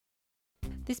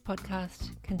This podcast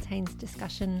contains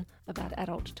discussion about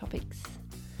adult topics.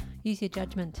 Use your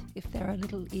judgment if there are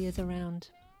little ears around.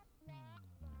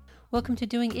 Welcome to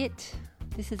Doing It.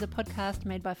 This is a podcast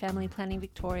made by Family Planning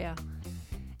Victoria.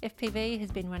 FPV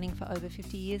has been running for over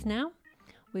 50 years now.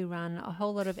 We run a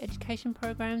whole lot of education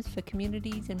programs for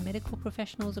communities and medical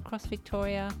professionals across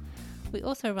Victoria. We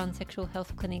also run sexual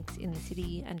health clinics in the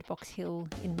city and Box Hill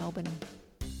in Melbourne.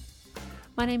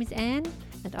 My name is Anne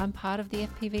and I'm part of the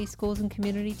FPV schools and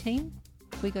community team.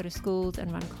 We go to schools and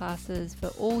run classes for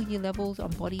all year levels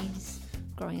on bodies,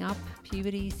 growing up,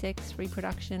 puberty, sex,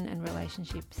 reproduction and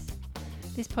relationships.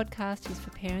 This podcast is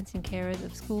for parents and carers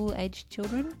of school-aged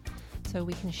children, so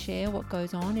we can share what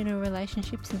goes on in a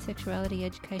relationships and sexuality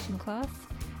education class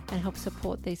and help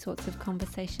support these sorts of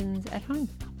conversations at home.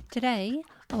 Today,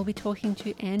 I'll be talking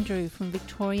to Andrew from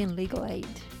Victorian Legal Aid.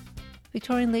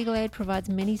 Victorian Legal Aid provides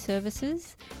many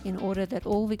services in order that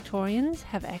all Victorians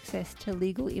have access to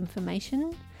legal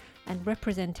information and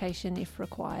representation if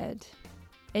required.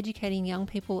 Educating young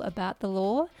people about the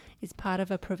law is part of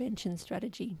a prevention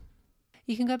strategy.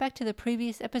 You can go back to the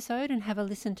previous episode and have a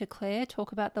listen to Claire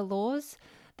talk about the laws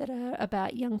that are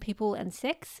about young people and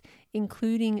sex,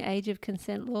 including age of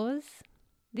consent laws.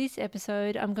 This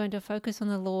episode, I'm going to focus on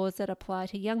the laws that apply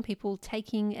to young people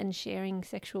taking and sharing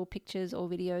sexual pictures or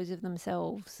videos of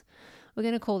themselves. We're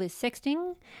going to call this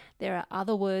sexting. There are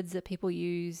other words that people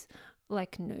use,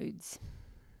 like nudes.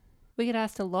 We get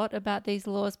asked a lot about these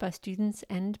laws by students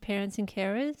and parents and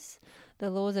carers. The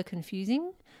laws are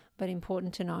confusing, but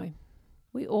important to know.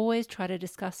 We always try to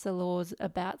discuss the laws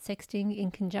about sexting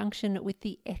in conjunction with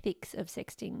the ethics of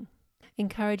sexting,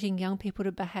 encouraging young people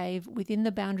to behave within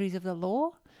the boundaries of the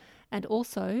law and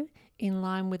also in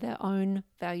line with their own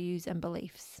values and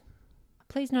beliefs.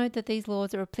 Please note that these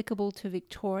laws are applicable to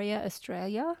Victoria,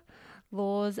 Australia.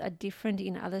 Laws are different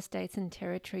in other states and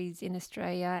territories in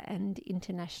Australia and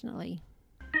internationally.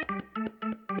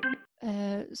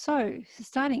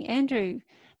 Starting, Andrew,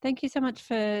 thank you so much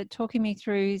for talking me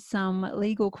through some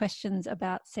legal questions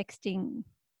about sexting.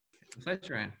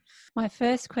 Pleasure, Anne. My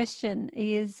first question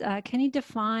is, can you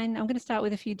define, I'm going to start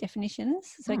with a few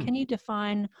definitions. So can you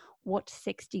define what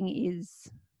sexting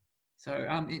is? So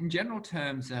in general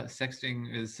terms,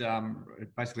 sexting is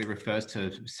it basically refers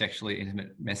to sexually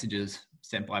intimate messages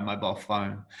sent by mobile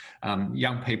phone.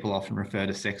 Young people often refer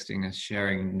to sexting as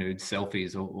sharing nude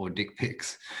selfies or dick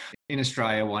pics. In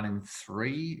Australia, 1 in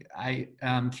 3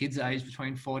 kids aged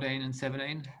between 14 and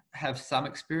 17 have some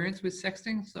experience with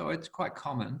sexting, so it's quite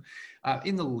common.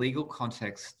 In the legal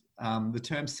context, the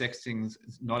term sexting is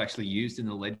not actually used in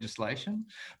the legislation,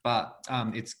 but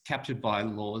it's captured by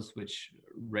laws which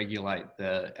regulate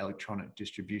the electronic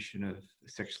distribution of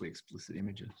sexually explicit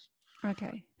images.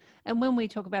 Okay. And when we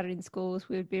talk about it in schools,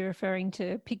 we would be referring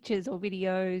to pictures or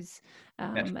videos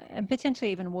and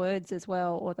potentially even words as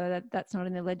well, although that's not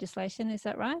in the legislation. Is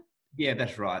that right? Yeah,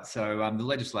 that's right. So the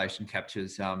legislation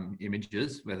captures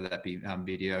images, whether that be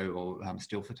video or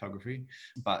still photography,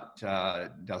 but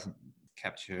doesn't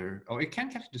capture, or it can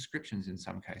capture descriptions in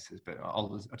some cases, but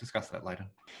I'll discuss that later.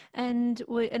 And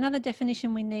another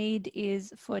definition we need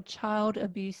is for child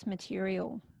abuse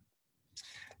material.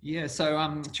 Yeah,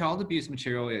 so child abuse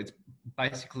material is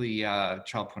basically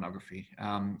child pornography.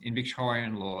 In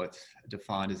Victorian law, it's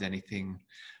defined as anything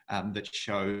that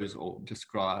shows or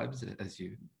describes, as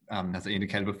I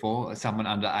indicated before, someone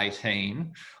under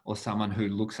 18 or someone who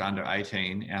looks under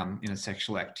 18 in a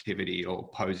sexual activity or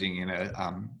posing in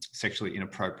a sexually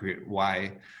inappropriate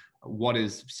way. What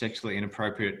is sexually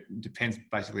inappropriate depends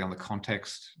basically on the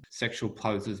context. Sexual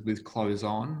poses with clothes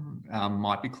on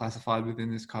might be classified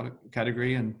within this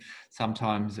category, and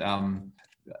sometimes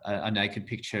a naked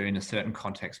picture in a certain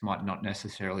context might not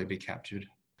necessarily be captured.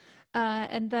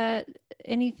 And that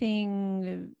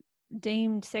anything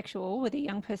deemed sexual with a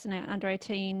young person under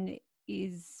 18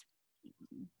 is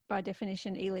by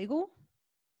definition illegal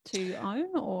to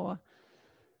own, or?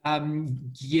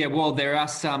 Yeah, well, there are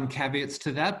some caveats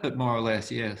to that, but more or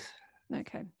less, yes.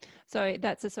 Okay. So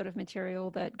that's a sort of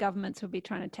material that governments will be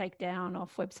trying to take down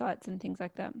off websites and things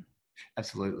like that.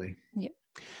 Absolutely. Yep.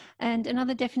 And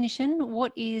another definition,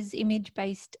 what is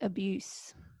image-based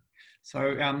abuse?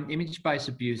 So image-based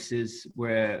abuse is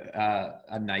where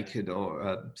a naked or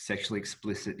a sexually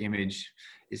explicit image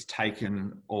is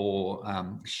taken or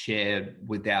shared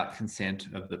without consent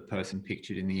of the person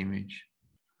pictured in the image.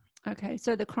 Okay,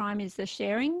 so the crime is the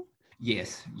sharing?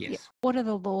 Yes. Yeah. What are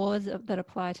the laws that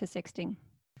apply to sexting?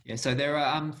 Yeah, so there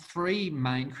are 3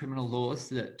 main criminal laws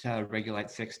that regulate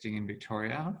sexting in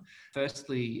Victoria.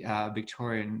 Firstly,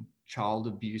 Victorian child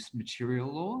abuse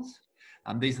material laws.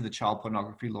 These are the child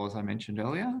pornography laws I mentioned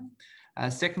earlier.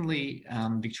 Secondly,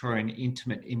 Victorian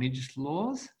intimate image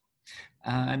laws.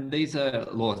 And these are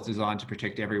laws designed to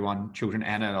protect everyone, children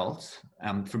and adults,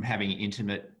 from having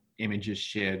intimate images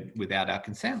shared without our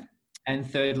consent. And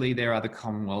thirdly, there are the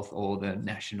Commonwealth or the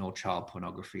national child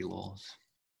pornography laws.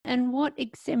 And what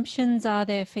exemptions are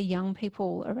there for young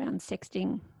people around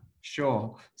sexting?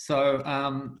 Sure. So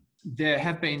there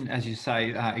have been, as you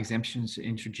say, exemptions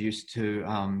introduced to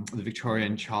the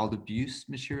Victorian child abuse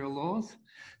material laws,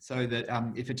 so that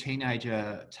if a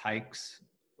teenager takes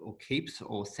or keeps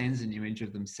or sends an image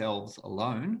of themselves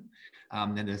alone,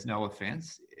 then there's no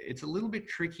offence. It's a little bit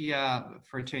trickier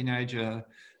for a teenager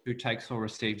who takes or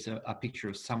receives a picture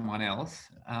of someone else.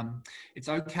 It's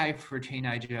okay for a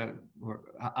teenager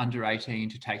under 18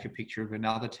 to take a picture of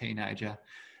another teenager,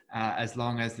 as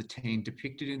long as the teen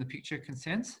depicted in the picture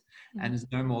consents and is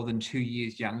no more than 2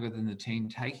 years younger than the teen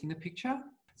taking the picture.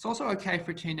 It's also okay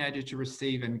for a teenager to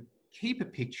receive and keep a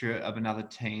picture of another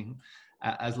teen,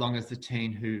 as long as the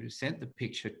teen who sent the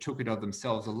picture took it of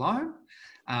themselves alone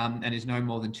and is no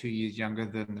more than 2 years younger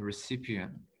than the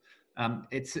recipient.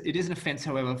 It is an offence,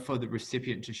 however, for the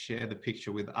recipient to share the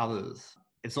picture with others.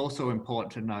 It's also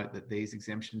important to note that these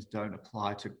exemptions don't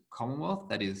apply to Commonwealth,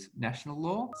 that is national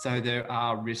law. So there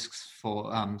are risks for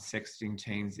sexting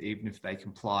teens, even if they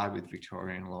comply with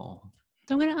Victorian law.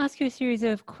 So I'm going to ask you a series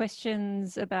of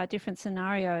questions about different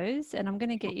scenarios, and I'm going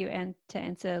to get you to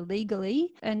answer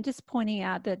legally, and just pointing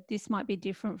out that this might be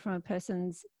different from a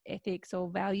person's ethics or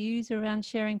values around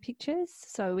sharing pictures.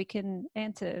 So we can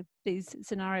answer these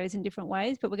scenarios in different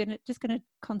ways, but we're just going to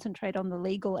concentrate on the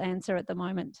legal answer at the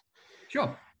moment.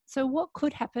 Sure. So what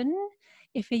could happen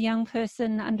if a young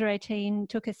person under 18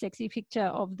 took a sexy picture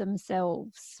of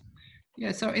themselves?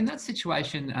 Yeah, so in that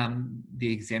situation,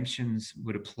 the exemptions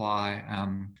would apply.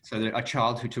 So that a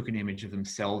child who took an image of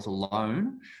themselves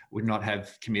alone would not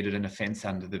have committed an offence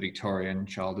under the Victorian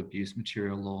child abuse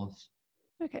material laws.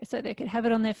 Okay, so they could have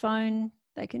it on their phone,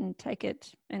 they can take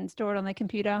it and store it on their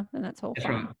computer, and that's all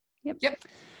fine. Right. Yep.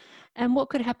 And what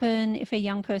could happen if a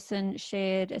young person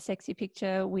shared a sexy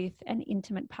picture with an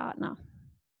intimate partner?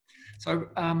 So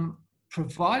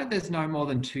provided there's no more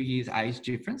than 2 years age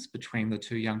difference between the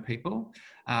two young people,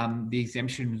 the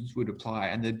exemptions would apply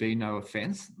and there'd be no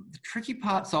offence. The tricky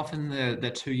part's often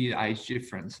the 2 year age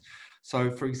difference.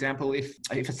 So for example, if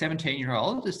a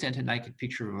 17-year-old has sent a naked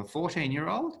picture of a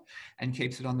 14-year-old and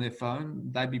keeps it on their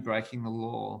phone, they'd be breaking the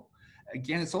law.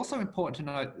 Again, it's also important to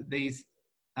note that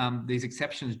these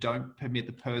exceptions don't permit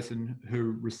the person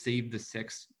who received the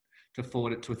sex to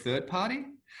forward it to a third party.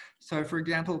 So for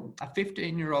example, a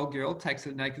 15-year-old girl takes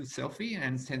a naked selfie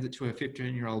and sends it to her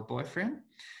 15-year-old boyfriend.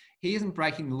 He isn't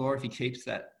breaking the law if he keeps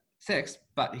that sex,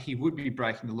 but he would be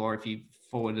breaking the law if he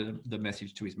forwarded the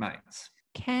message to his mates.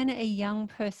 Can a young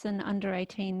person under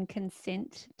 18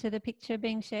 consent to the picture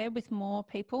being shared with more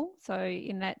people? So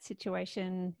in that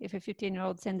situation, if a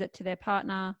 15-year-old sends it to their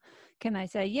partner, can they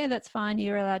say, yeah, that's fine,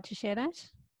 you're allowed to share that?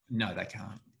 No, they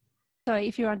can't. So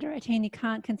if you're under 18, you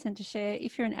can't consent to share.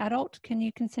 If you're an adult, can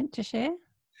you consent to share?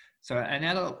 So an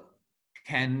adult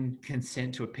can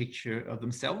consent to a picture of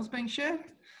themselves being shared,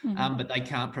 but they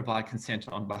can't provide consent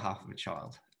on behalf of a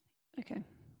child. Okay.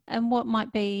 And what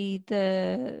might be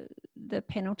the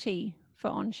penalty for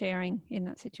on sharing in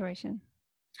that situation?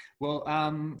 Well,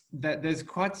 there's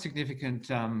quite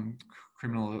significant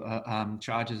criminal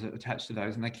charges attached to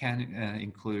those, and they can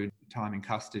include time in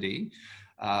custody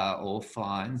or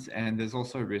fines. And there's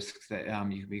also risks that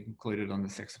you can be included on the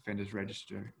sex offenders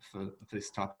register for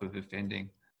this type of offending.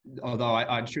 Although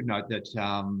I should note that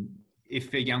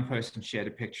if a young person shared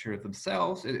a picture of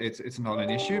themselves, it's not an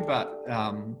issue, but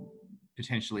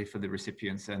potentially for the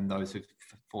recipients and those who've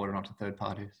forwarded onto third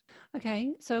parties.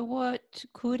 Okay, so what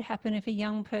could happen if a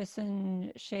young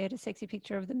person shared a sexy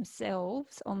picture of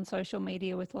themselves on social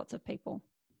media with lots of people?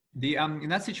 In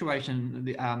that situation,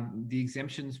 the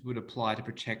exemptions would apply to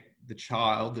protect the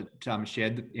child that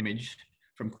shared the image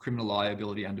from criminal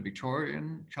liability under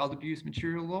Victorian child abuse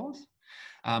material laws.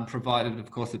 Provided,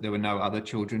 of course, that there were no other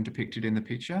children depicted in the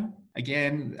picture.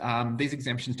 Again, these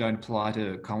exemptions don't apply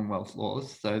to Commonwealth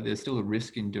laws, so there's still a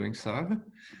risk in doing so.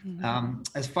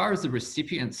 As far as the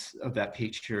recipients of that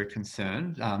picture are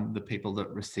concerned, the people that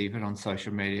receive it on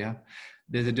social media,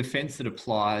 there's a defence that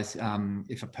applies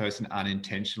if a person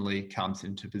unintentionally comes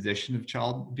into possession of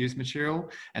child abuse material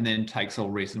and then takes all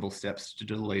reasonable steps to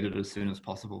delete it as soon as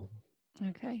possible.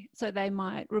 Okay, so they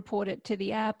might report it to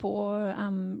the app or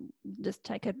just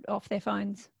take it off their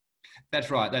phones? That's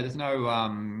right. There's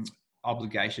no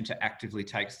obligation to actively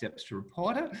take steps to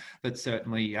report it, but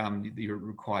certainly you're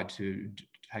required to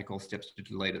take all steps to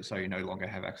delete it so you no longer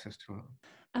have access to it.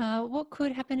 What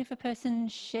could happen if a person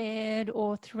shared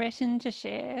or threatened to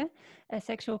share a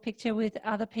sexual picture with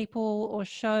other people or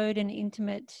showed an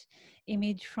intimate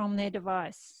image from their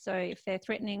device? So if they're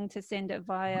threatening to send it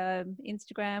via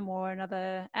Instagram or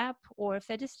another app, or if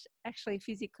they're just actually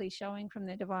physically showing from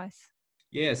their device?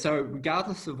 Yeah, so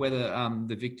regardless of whether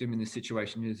the victim in this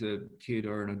situation is a kid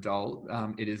or an adult,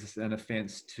 it is an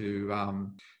offence to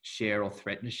share or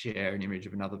threaten to share an image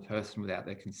of another person without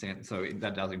their consent. So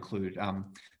that does include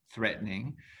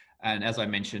threatening. And as I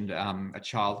mentioned, a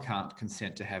child can't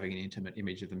consent to having an intimate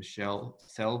image of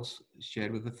themselves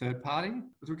shared with a third party.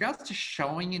 With regards to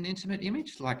showing an intimate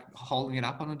image, like holding it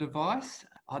up on a device,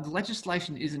 the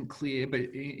legislation isn't clear, but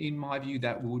in my view,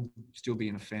 that would still be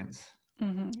an offence.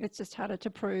 Mm-hmm. It's just harder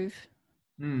to prove.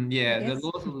 Yeah, the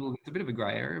law's it's a bit of a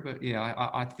grey area, but yeah,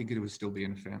 I think it would still be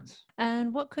an offence.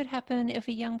 And what could happen if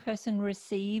a young person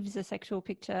receives a sexual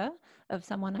picture of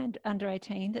someone under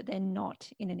 18 that they're not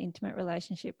in an intimate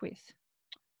relationship with?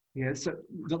 Yeah, so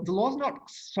the law's not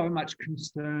so much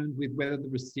concerned with whether the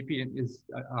recipient is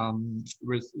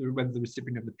whether the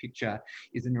recipient of the picture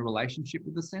is in a relationship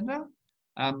with the sender.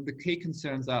 The key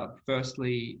concerns are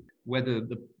firstly whether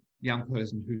the young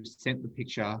person who sent the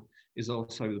picture is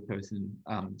also the person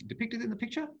depicted in the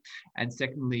picture, and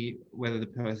secondly whether the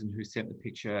person who sent the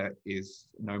picture is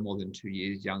no more than 2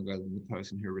 years younger than the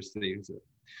person who receives it.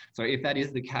 So if that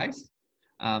is the case,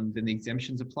 then the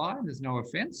exemptions apply and there's no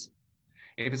offence.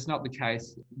 If it's not the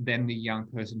case, then the young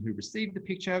person who received the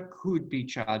picture could be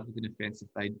charged with an offence if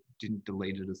they didn't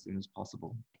delete it as soon as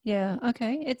possible. Yeah,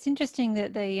 okay. It's interesting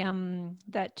that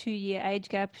that 2-year age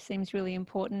gap seems really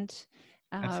important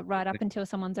right up until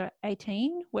someone's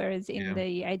 18, whereas in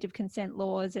the age of consent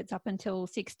laws, it's up until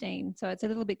 16. So it's a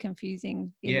little bit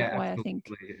confusing in that way, I think.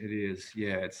 It is.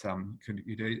 Yeah, it's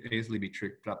you'd easily be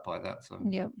tricked up by that. So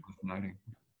yeah. Worth noting.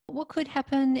 What could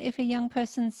happen if a young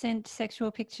person sent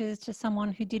sexual pictures to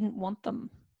someone who didn't want them?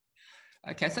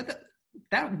 Okay, so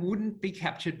that wouldn't be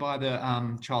captured by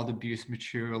the child abuse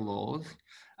material laws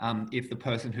if the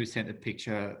person who sent the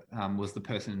picture was the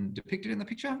person depicted in the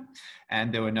picture,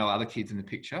 and there were no other kids in the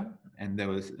picture, and they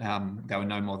were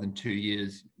no more than 2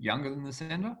 years younger than the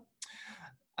sender.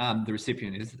 The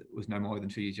recipient was no more than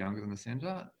 2 years younger than the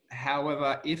sender.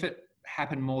 However, if it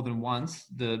happened more than once,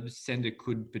 the sender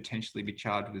could potentially be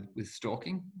charged with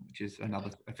stalking, which is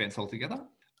another offence altogether.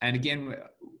 And again,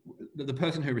 the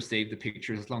person who received the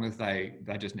picture, as long as they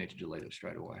just need to delete it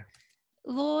straight away.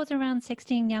 Laws around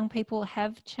sexting young people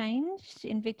have changed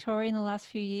in Victoria in the last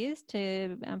few years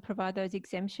to provide those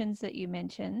exemptions that you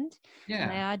mentioned. Yeah.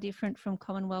 And they are different from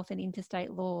Commonwealth and interstate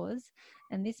laws.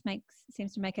 And this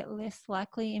seems to make it less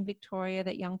likely in Victoria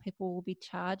that young people will be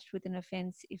charged with an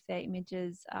offence if their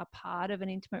images are part of an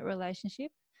intimate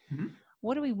relationship. Mm-hmm.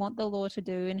 What do we want the law to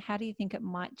do, and how do you think it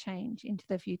might change into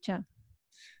the future?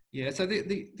 Yeah, so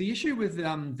the issue with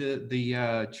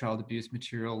the child abuse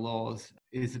material laws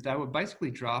is that they were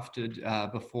basically drafted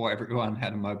before everyone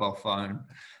had a mobile phone.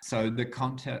 So the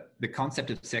concept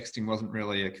of sexting wasn't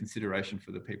really a consideration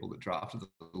for the people that drafted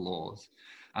the laws.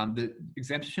 The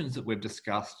exemptions that we've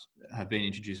discussed have been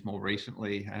introduced more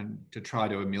recently and to try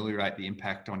to ameliorate the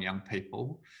impact on young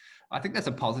people. I think that's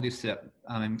a positive step.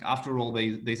 After all,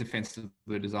 these offences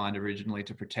were designed originally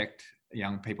to protect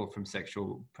young people from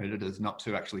sexual predators, not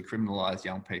to actually criminalise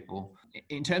young people.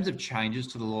 In terms of changes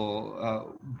to the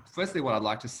law, firstly, what I'd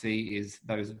like to see is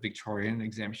those Victorian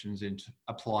exemptions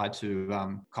applied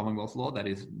to Commonwealth law, that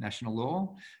is national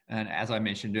law. And as I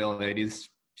mentioned earlier, it is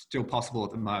still possible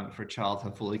at the moment for a child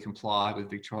to fully comply with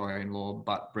Victorian law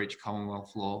but breach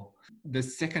Commonwealth law. The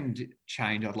second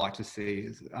change I'd like to see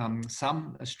is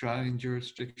some Australian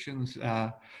jurisdictions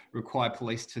require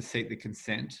police to seek the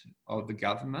consent of the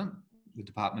government, the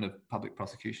Department of Public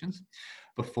Prosecutions,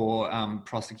 before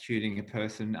prosecuting a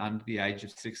person under the age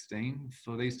of 16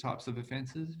 for these types of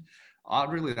offences.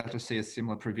 I'd really like to see a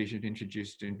similar provision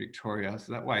introduced in Victoria,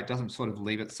 so that way it doesn't sort of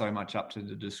leave it so much up to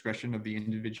the discretion of the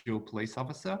individual police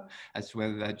officer as to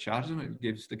whether they charge them. It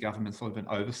gives the government sort of an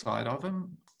oversight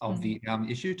of the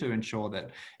issue to ensure that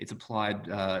it's applied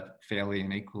fairly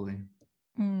and equally.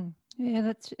 Yeah,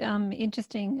 that's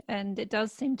interesting, and it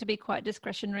does seem to be quite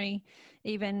discretionary,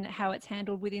 even how it's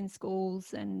handled within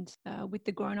schools and with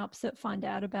the grown-ups that find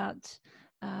out about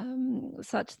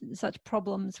such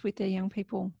problems with their young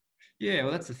people. Yeah,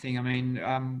 well, that's the thing. I mean,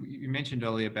 you mentioned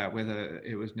earlier about whether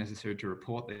it was necessary to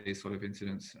report these sort of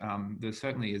incidents. There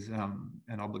certainly is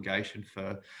an obligation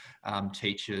for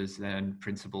teachers and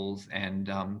principals and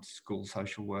school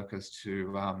social workers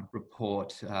to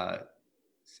report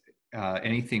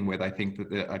anything where they think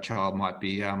that a child might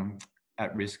be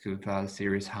at risk of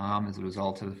serious harm as a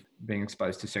result of being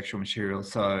exposed to sexual material.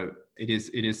 So it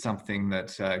is something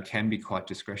that can be quite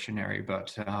discretionary,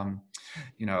 but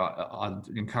I'd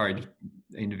encourage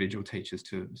individual teachers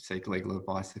to seek legal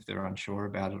advice if they're unsure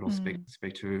about it, or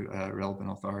speak to a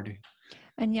relevant authority.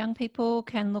 And young people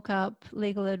can look up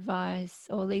legal advice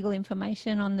or legal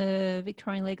information on the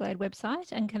Victorian Legal Aid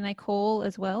website, and can they call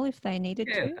as well if they needed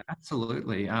to? Yeah,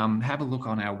 absolutely. Have a look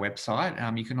on our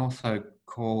website. You can also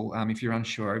call, if you're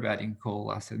unsure about it, you can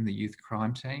call us in the youth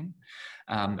crime team,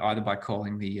 either by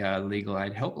calling the Legal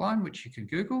Aid helpline, which you can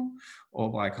Google,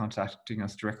 or by contacting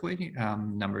us directly.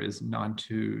 Number is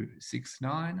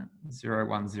 9269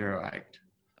 0108.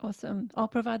 Awesome. I'll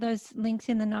provide those links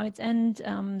in the notes, and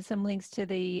some links to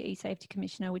the eSafety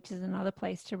Commissioner, which is another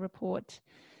place to report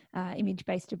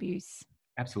image-based abuse.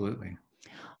 Absolutely.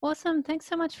 Awesome. Thanks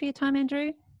so much for your time,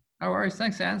 Andrew. No worries.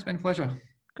 Thanks, Anne. It's been a pleasure.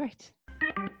 Great.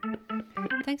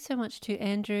 Thanks so much to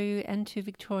Andrew and to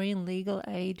Victorian Legal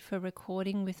Aid for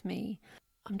recording with me.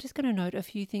 I'm just going to note a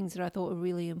few things that I thought were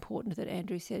really important that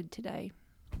Andrew said today.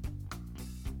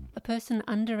 A person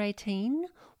under 18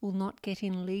 will not get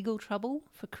in legal trouble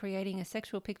for creating a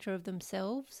sexual picture of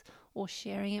themselves or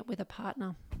sharing it with a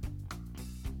partner.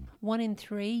 1 in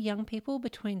 3 young people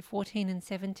between 14 and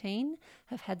 17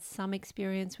 have had some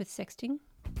experience with sexting.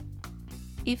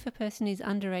 If a person is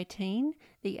under 18,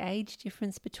 the age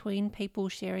difference between people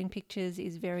sharing pictures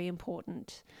is very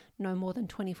important, no more than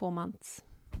 24 months.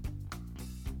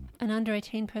 An under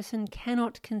 18 person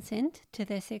cannot consent to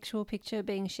their sexual picture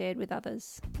being shared with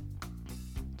others.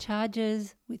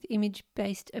 Charges with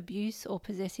image-based abuse or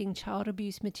possessing child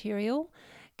abuse material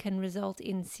can result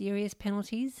in serious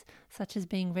penalties, such as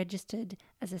being registered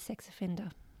as a sex offender.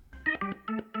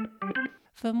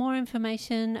 For more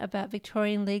information about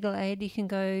Victorian Legal Aid, you can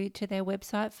go to their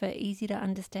website for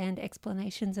easy-to-understand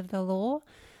explanations of the law.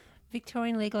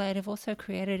 Victorian Legal Aid have also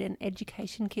created an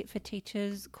education kit for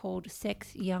teachers called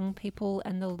Sex, Young People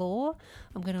and the Law.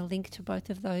 I'm going to link to both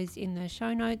of those in the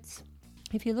show notes.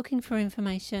 If you're looking for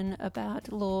information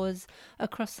about laws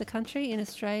across the country in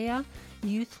Australia,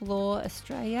 Youth Law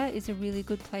Australia is a really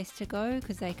good place to go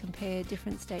because they compare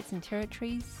different states and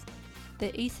territories.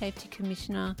 The eSafety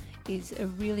Commissioner is a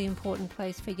really important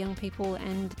place for young people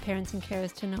and parents and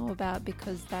carers to know about,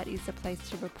 because that is a place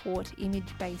to report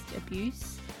image-based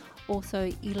abuse, also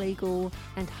illegal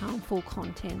and harmful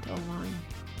content online.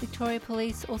 Victoria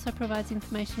Police also provides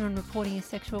information on reporting a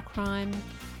sexual crime.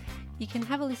 You can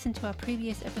have a listen to our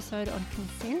previous episode on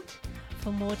consent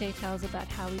for more details about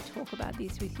how we talk about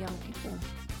this with young people.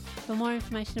 For more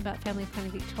information about Family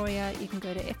Planning Victoria, you can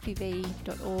go to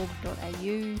fpv.org.au.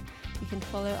 You can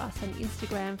follow us on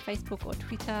Instagram, Facebook or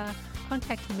Twitter.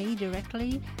 Contact me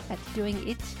directly at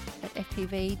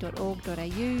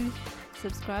doingit@fpv.org.au.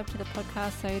 Subscribe to the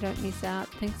podcast so you don't miss out.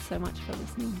 Thanks so much for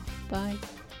listening. Bye.